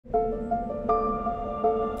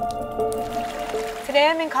Today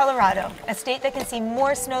I'm in Colorado, a state that can see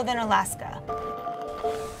more snow than Alaska.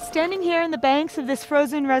 Standing here in the banks of this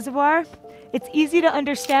frozen reservoir, it's easy to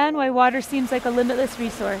understand why water seems like a limitless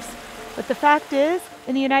resource. But the fact is,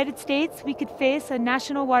 in the United States, we could face a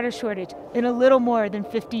national water shortage in a little more than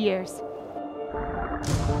 50 years.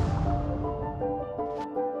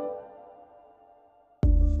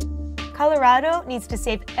 Colorado needs to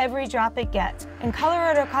save every drop it gets, and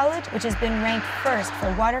Colorado College, which has been ranked first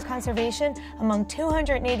for water conservation among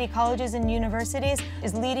 280 colleges and universities,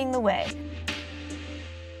 is leading the way.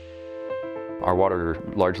 Our water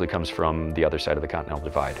largely comes from the other side of the Continental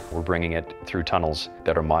Divide. We're bringing it through tunnels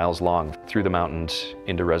that are miles long, through the mountains,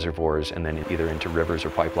 into reservoirs, and then either into rivers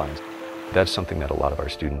or pipelines. That's something that a lot of our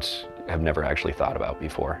students have never actually thought about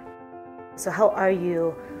before. So how are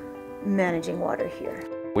you managing water here?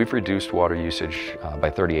 We've reduced water usage by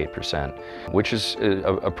 38%, which is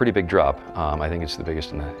a pretty big drop. I think it's the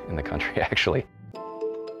biggest in the country, actually.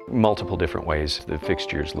 Multiple different ways. The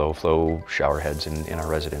fixtures, low-flow shower heads in our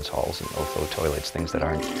residence halls and low-flow toilets, things that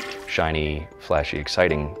aren't shiny, flashy,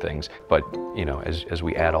 exciting things. But, you know, as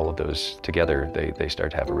we add all of those together, they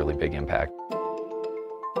start to have a really big impact.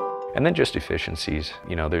 And then just efficiencies.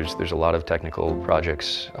 You know, there's a lot of technical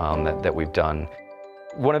projects that we've done.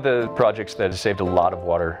 One of the projects that has saved a lot of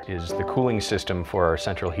water is the cooling system for our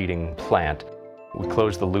central heating plant. We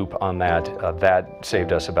closed the loop on that. That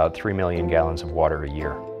saved us about 3 million gallons of water a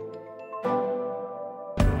year.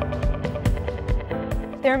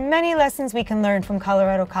 There are many lessons we can learn from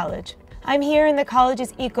Colorado College. I'm here in the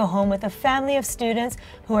college's eco-home with a family of students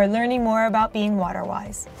who are learning more about being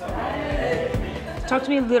water-wise. Talk to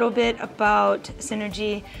me a little bit about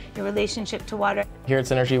Synergy, your relationship to water. Here at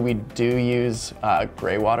Synergy, we do use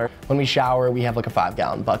gray water. When we shower, we have like a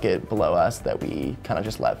 5-gallon bucket below us that we kind of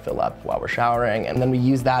just let fill up while we're showering, and then we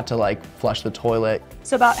use that to like flush the toilet.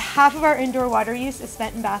 So about half of our indoor water use is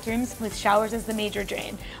spent in bathrooms, with showers as the major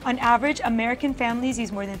drain. On average, American families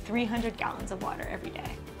use more than 300 gallons of water every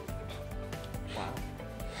day. Wow.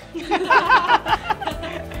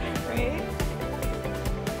 Right?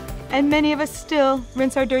 And many of us still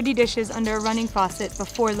rinse our dirty dishes under a running faucet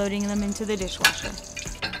before loading them into the dishwasher.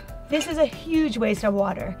 This is a huge waste of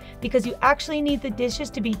water because you actually need the dishes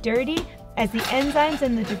to be dirty as the enzymes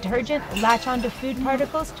in the detergent latch onto food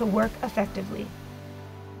particles to work effectively.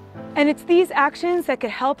 And it's these actions that could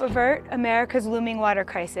help avert America's looming water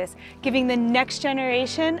crisis, giving the next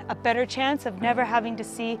generation a better chance of never having to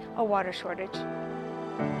see a water shortage.